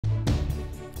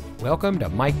Welcome to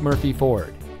Mike Murphy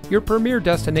Ford, your premier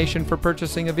destination for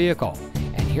purchasing a vehicle.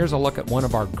 And here's a look at one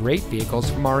of our great vehicles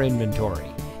from our inventory,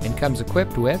 and comes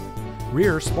equipped with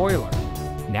rear spoiler,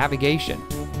 navigation,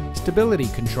 stability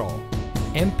control,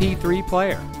 MP3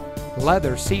 player,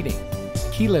 leather seating,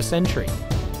 keyless entry,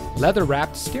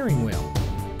 leather-wrapped steering wheel,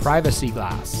 privacy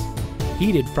glass,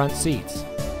 heated front seats,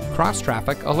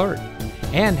 cross-traffic alert,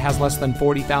 and has less than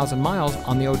 40,000 miles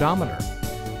on the odometer.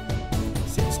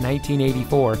 Since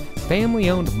 1984,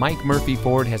 family-owned Mike Murphy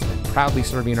Ford has been proudly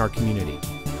serving our community.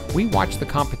 We watch the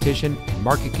competition and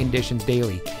market conditions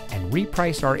daily and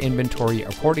reprice our inventory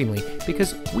accordingly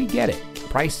because we get it.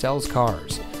 Price sells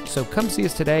cars. So come see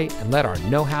us today and let our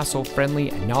no-hassle, friendly,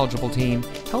 and knowledgeable team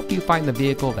help you find the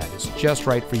vehicle that is just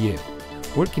right for you.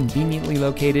 We're conveniently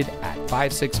located at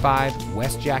 565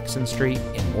 West Jackson Street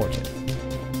in Morton.